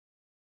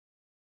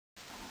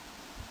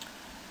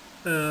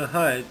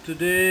Hi,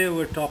 today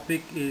our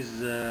topic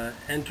is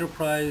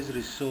enterprise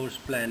resource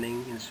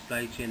planning in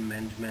supply chain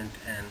management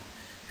and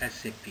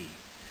SAP.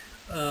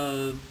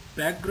 Uh,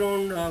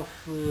 Background of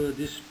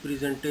this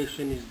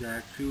presentation is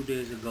that few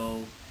days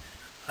ago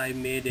I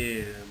made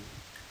a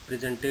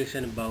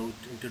presentation about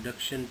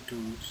introduction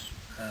to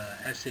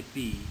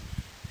SAP,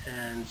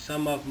 and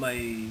some of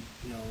my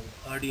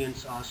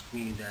audience asked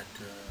me that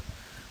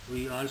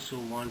we also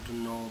want to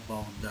know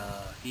about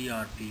the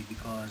ERP,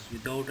 because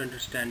without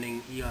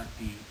understanding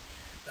ERP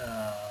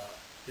uh,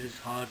 it is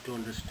hard to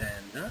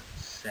understand the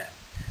SAP.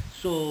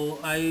 So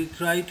I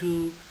try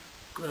to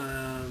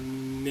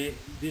make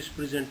this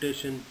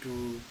presentation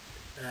to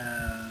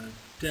uh,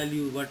 tell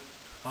you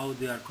how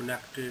they are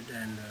connected,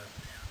 and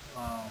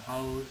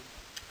how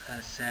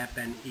SAP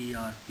and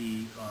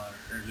ERP are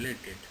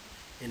related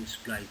in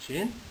supply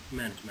chain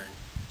management.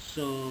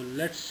 So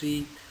let's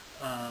see,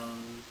 uh,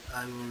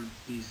 I will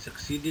be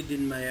succeeded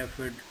in my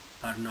effort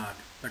or not,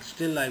 but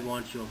still I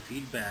want your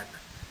feedback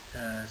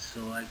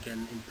so I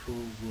can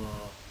improve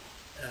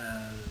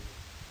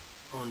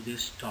on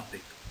this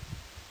topic.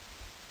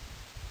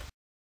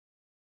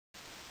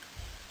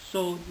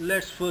 So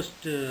let's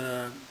first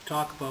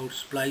talk about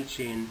supply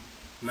chain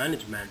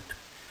management.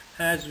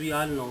 As we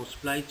all know,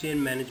 supply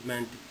chain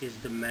management is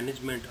the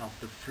management of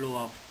the flow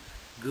of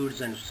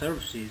goods and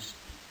services,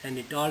 and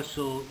it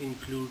also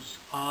includes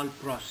all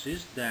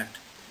processes that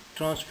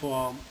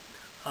transform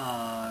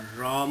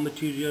raw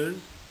materials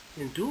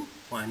into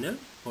final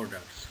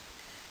products.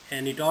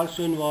 And it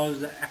also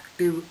involves the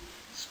active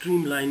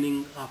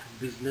streamlining of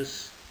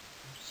business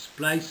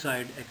supply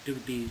side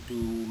activity to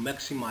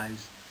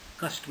maximize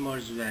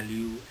customers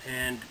value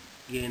and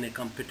gain a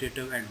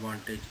competitive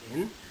advantage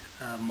in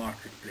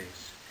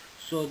marketplace.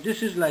 So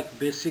this is like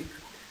basic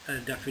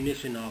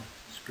definition of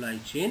supply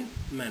chain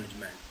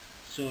management.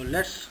 So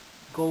let's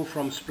go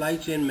from supply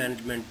chain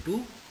management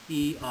to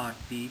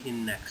ERP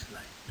in next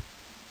slide.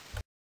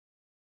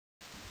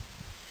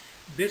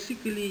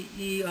 Basically,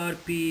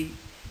 ERP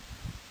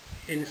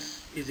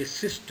is a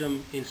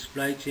system in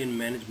supply chain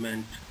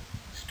management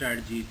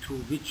strategy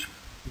through which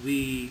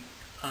we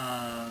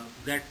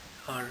get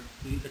or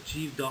we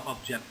achieve the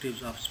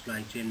objectives of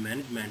supply chain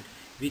management,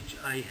 which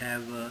I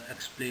have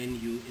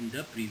explained you in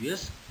the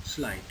previous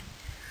slide.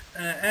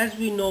 As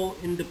we know,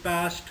 in the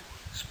past,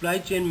 supply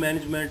chain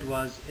management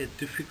was a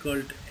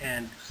difficult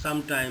and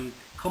sometimes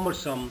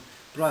cumbersome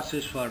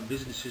process for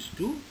businesses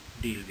to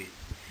deal with.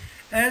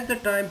 As the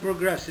time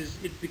progresses,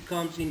 it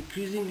becomes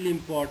increasingly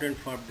important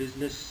for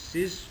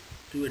businesses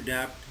to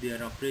adapt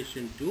their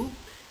operation to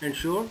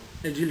ensure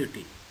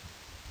agility.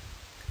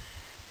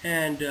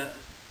 And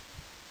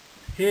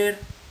here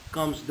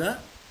comes the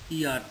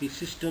ERP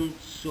system.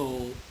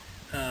 So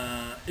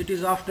it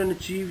is often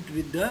achieved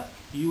with the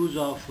use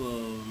of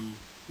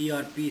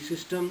ERP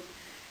system.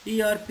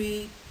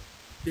 ERP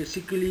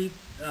basically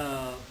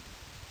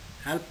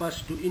help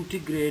us to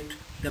integrate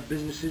the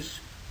businesses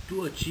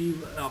to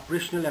achieve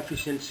operational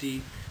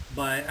efficiency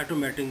by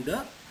automating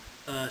the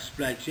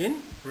supply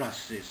chain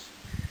processes.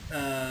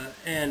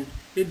 And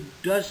it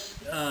does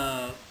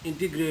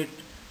integrate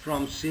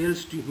from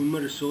sales to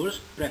human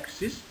resource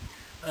practices.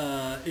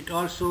 It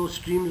also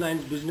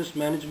streamlines business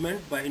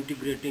management by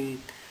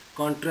integrating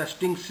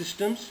contrasting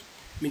systems,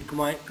 I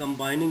mean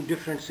combining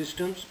different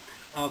systems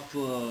of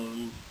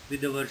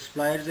with our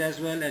suppliers as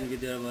well and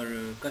with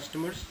our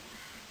customers,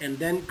 and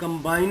then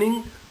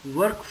combining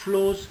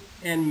workflows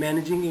and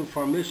managing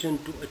information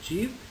to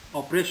achieve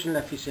operational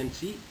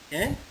efficiency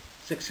and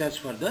success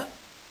for the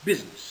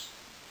business.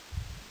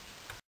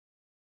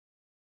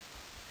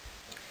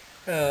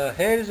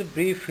 Here is a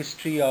brief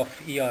history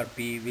of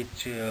ERP,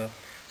 which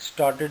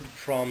started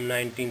from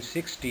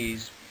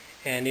 1960s,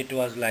 and it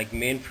was like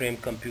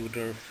mainframe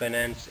computer.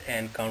 Finance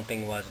and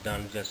accounting was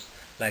done just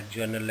like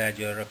general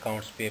ledger,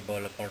 accounts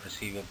payable, account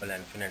receivable,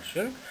 and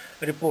financial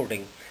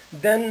reporting.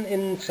 Then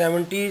in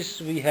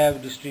 70s we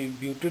have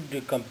distributed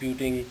the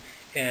computing,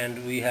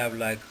 and we have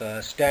like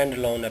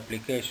standalone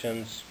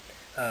applications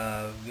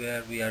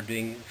where we are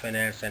doing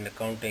finance and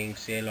accounting,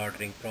 sale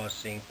ordering,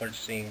 processing,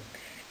 purchasing,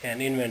 and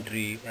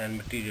inventory and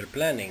material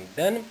planning.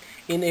 Then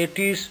in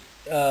 80s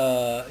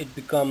it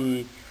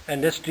become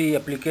industry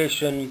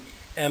application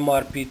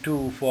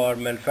MRP2 for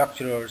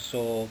manufacturers.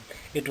 So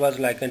it was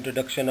like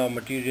introduction of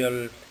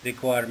material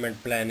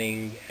requirement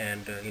planning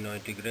and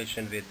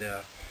integration with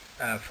the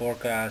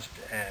forecast,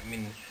 I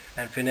mean,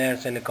 and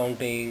finance and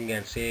accounting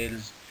and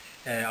sales,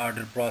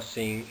 order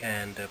processing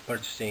and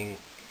purchasing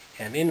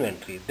and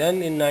inventory.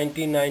 Then in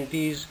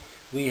 1990s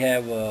we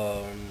have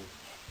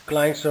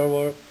client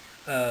server,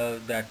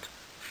 that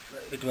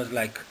it was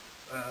like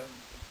uh,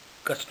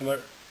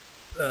 customer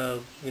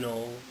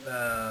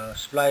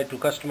supply to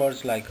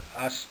customers, like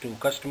us to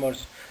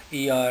customers,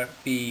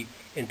 ERP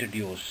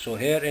introduced. So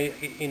here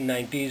in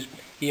 90s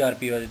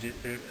ERP was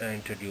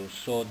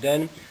introduced. So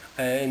then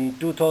in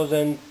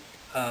 2000,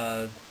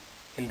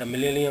 in the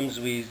millenniums,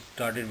 we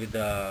started with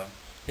the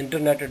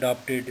internet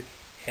adopted,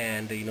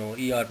 and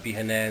ERP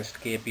enhanced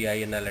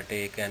KPI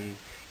analytic, and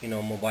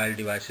mobile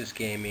devices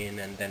came in,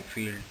 and then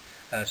field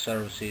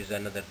services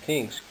and other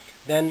things.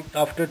 Then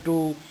after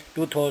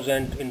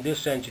 2000, in this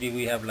century,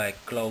 we have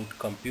like cloud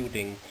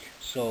computing.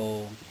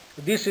 So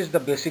this is the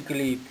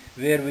basically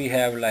where we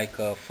have like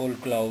a full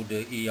cloud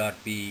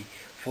ERP,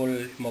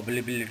 full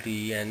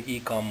mobility and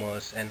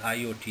e-commerce and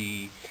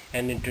IoT,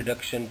 and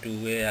introduction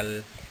to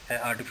AL,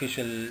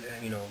 artificial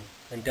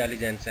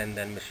intelligence, and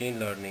then machine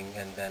learning,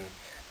 and then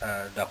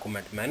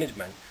document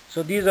management.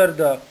 So these are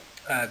the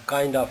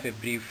kind of a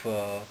brief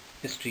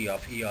history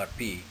of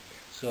ERP.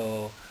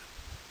 So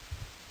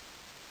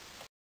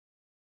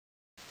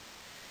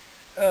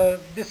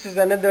this is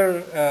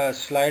another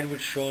slide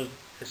which shows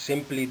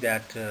simply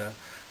that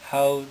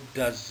how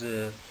does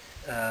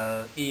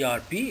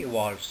ERP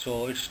evolve.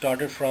 So it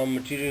started from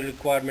material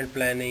requirement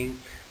planning,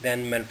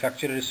 then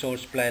manufacturer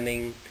resource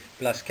planning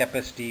plus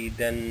capacity,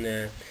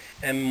 then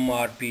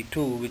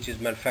MRP2, which is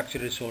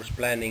manufacturer resource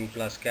planning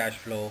plus cash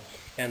flow,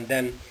 and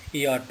then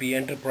ERP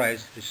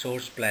enterprise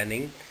resource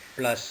planning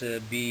plus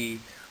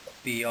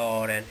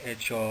BPR and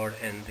HR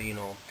and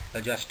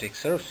logistic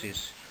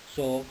services.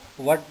 So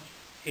what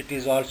it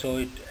is also,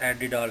 it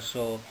added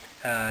also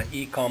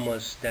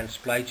e-commerce, then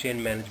supply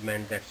chain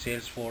management, then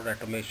Salesforce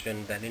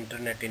automation, then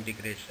internet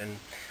integration,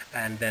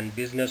 and then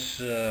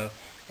business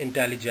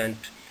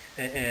intelligence,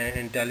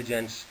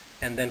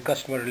 and then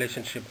customer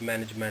relationship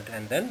management,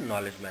 and then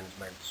knowledge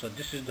management. So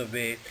this is the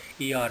way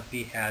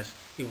ERP has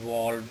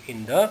evolved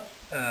in the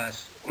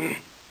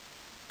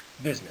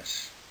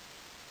business.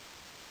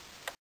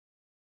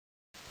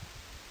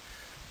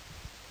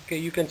 Okay,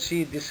 you can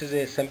see this is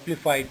a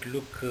simplified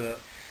look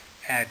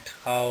at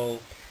how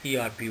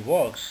ERP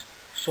works.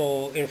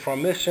 So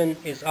information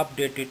is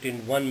updated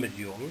in one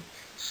module,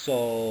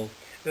 so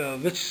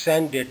which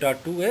send data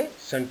to a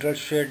central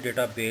shared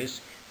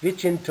database,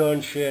 which in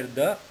turn share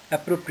the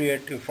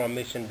appropriate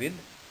information with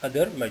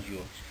other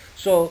modules.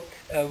 So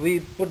we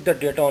put the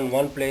data on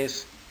one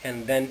place,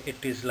 and then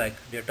it is like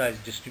data is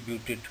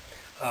distributed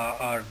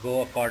or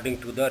go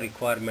according to the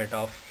requirement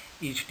of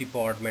each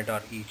department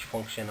or each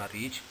function or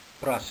each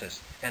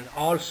process. And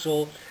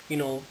also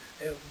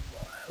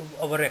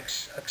our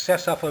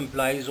access of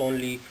employees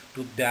only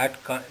to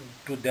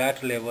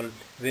that level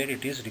where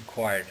it is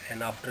required,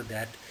 and after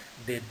that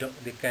they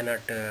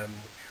cannot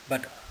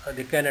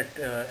they cannot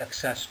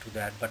access to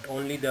that, but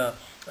only the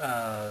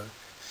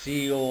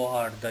CEO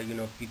or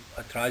the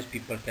authorized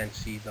people can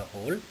see the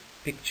whole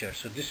picture.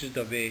 So this is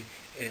the way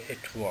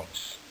it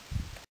works.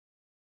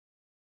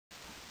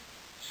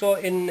 So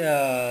in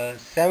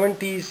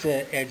 70s,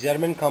 a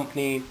German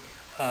company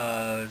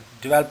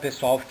developed a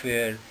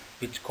software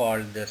which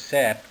called the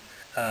SAP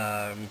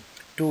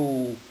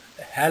to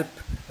help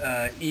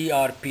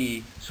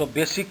ERP. So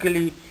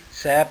basically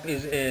SAP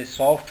is a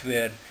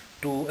software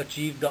to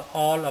achieve the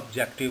all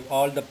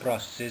the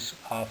processes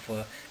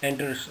of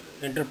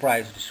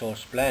enterprise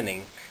resource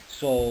planning.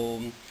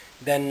 So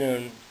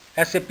then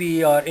SAP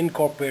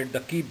incorporate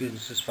the key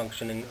business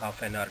functioning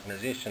of an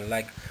organization.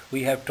 Like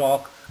we have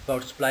talked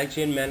about supply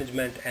chain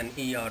management and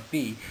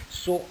ERP.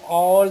 So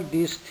all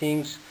these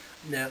things,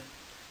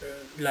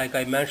 like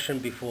I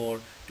mentioned before,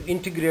 to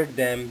integrate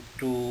them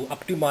to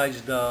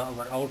optimize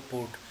our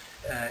output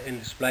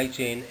in supply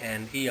chain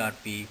and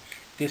ERP,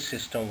 this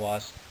system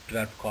was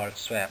developed called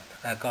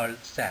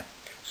SAP.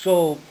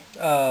 So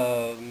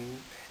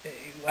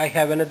I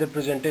have another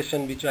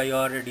presentation which I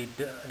already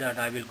that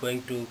I will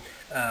going to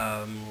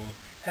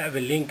have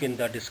a link in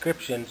the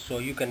description, so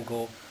you can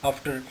go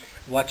after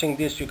watching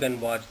this, you can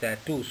watch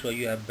that too, so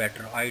you have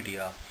better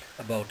idea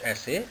about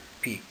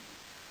SAP.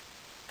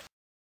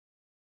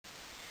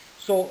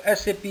 So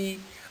SAP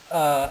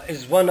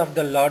is one of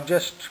the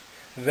largest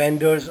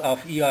vendors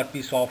of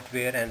ERP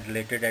software and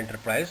related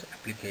enterprise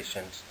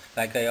applications.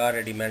 Like I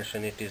already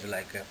mentioned, it is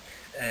like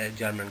a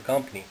German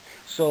company.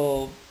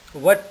 So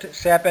what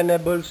SAP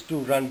enables to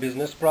run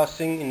business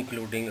processing,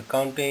 including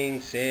accounting,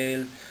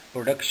 sales,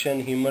 production,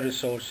 human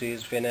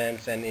resources,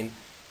 finance, and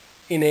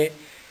in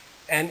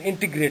an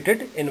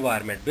integrated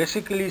environment.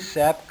 Basically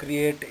SAP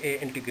create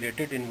a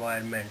integrated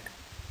environment.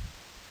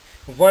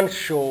 One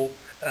show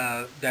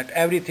that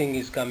everything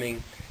is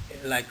coming,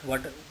 like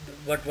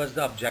what was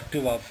the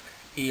objective of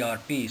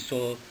ERP.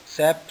 So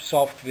SAP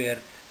software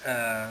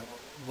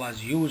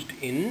was used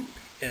in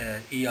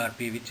ERP,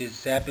 which is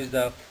SAP is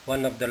the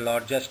one of the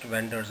largest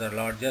vendors, or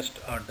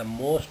the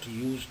most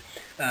used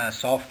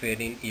software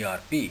in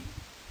ERP.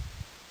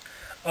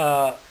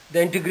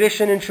 The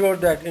integration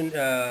ensured that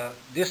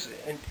this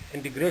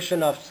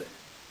integration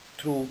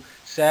through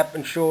SAP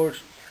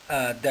ensures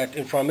that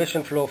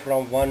information flow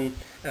from one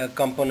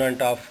component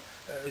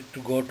to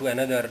go to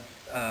another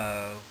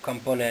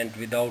component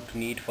without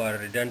need for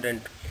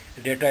redundant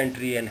data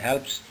entry, and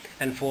helps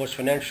enforce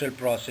financial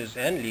process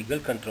and legal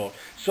control.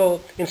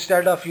 So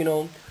instead of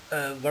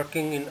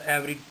working in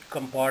every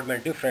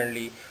compartment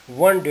differently,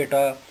 one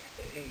data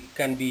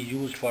can be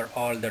used for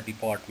all the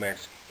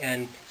departments,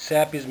 and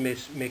SAP is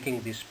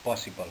making this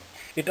possible.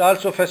 It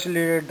also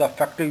facilitates the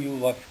effective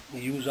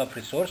use of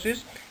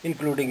resources,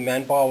 including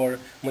manpower,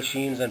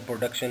 machines, and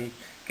production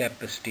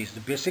capacities.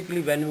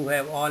 Basically, when you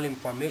have all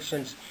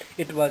informations,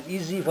 it was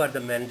easy for the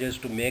managers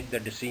to make the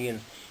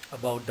decisions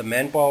about the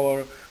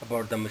manpower,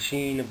 about the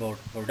machine, about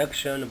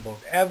production, about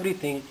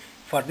everything.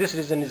 For this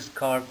reason, is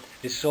called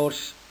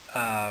resource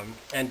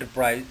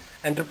enterprise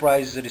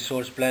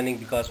resource planning,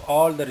 because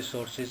all the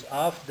resources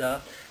of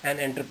an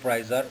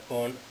enterprise are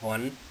on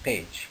one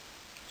page.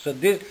 So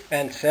this,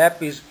 and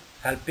SAP is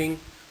helping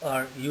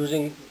or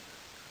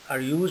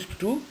used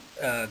to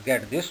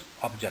get this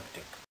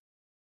objective.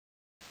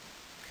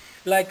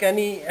 Like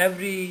any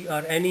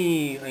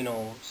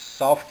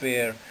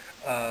software,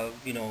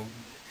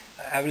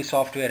 every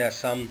software has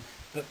some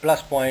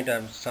plus point,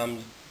 and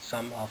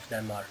some of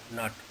them are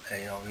not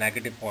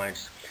negative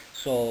points.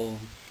 So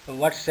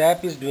what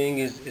SAP is doing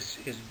is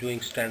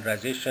doing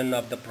standardization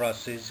of the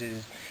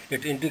processes.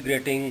 It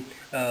integrating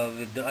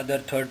with the other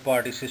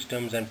third-party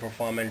systems and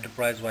perform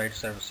enterprise-wide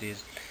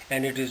services,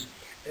 and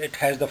it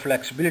has the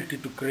flexibility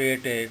to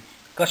create a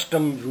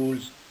custom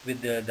rules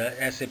with the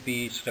SAP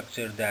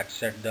structure that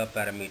set the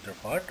parameter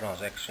for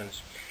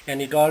transactions.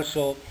 And it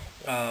also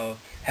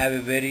have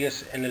a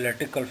various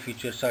analytical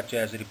features such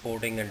as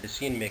reporting and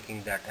decision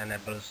making that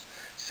enables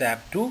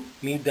SAP to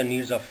meet the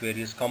needs of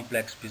various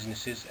complex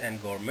businesses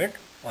and government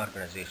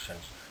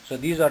organizations. So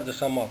these are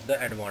some of the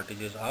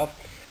advantages of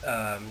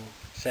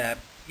SAP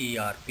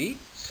ERP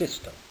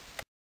system.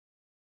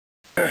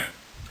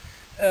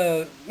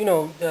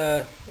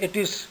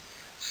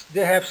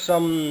 They have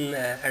some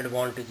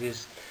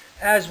advantages.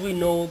 As we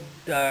know,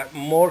 the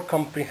more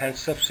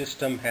comprehensive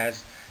system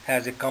has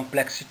a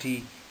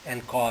complexity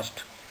and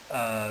cost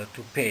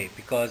to pay,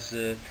 because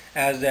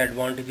as the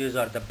advantages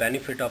or the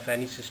benefit of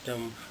any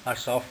system or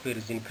software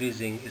is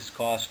increasing, its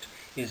cost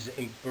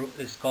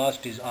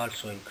is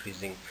also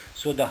increasing.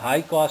 So the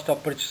high cost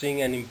of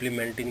purchasing and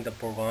implementing the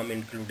program,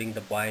 including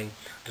the buying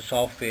the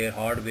software,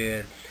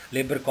 hardware,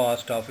 labor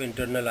cost of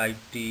internal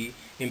IT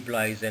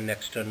employees and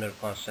external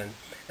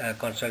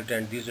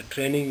consultant. This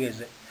training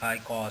is high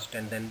cost,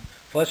 and then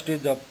first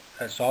is the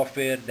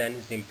software, then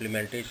is the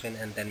implementation,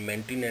 and then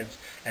maintenance,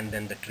 and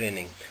then the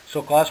training.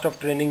 So cost of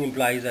training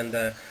employees and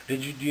the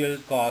residual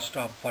cost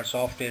for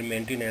software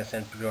maintenance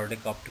and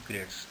periodic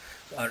upgrades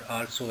are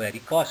also very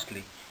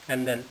costly.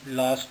 And then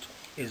last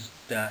is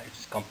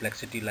its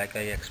complexity, like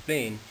I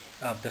explained,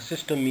 of the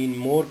system. Mean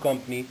most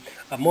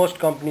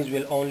companies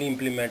will only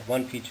implement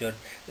one feature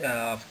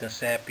of the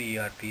SAP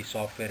ERP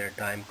software at a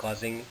time,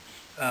 causing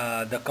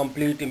the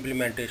complete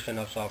implementation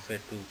of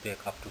software to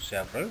take up to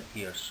several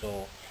years.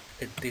 So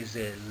it is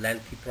a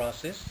lengthy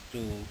process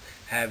to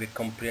have a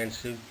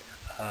comprehensive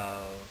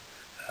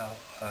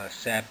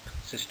SAP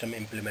system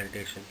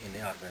implementation in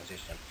an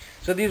organization.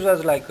 So this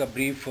was like a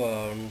brief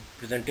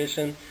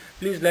presentation.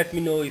 Please let me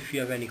know if you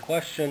have any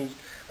questions.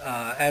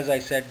 As I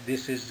said,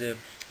 this is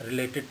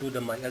related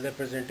to my other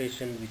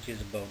presentation, which is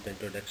about the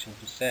introduction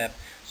to SAP.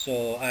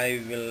 So I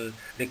will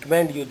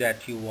recommend you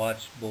that you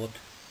watch both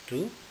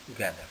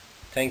together.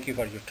 Thank you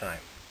for your time.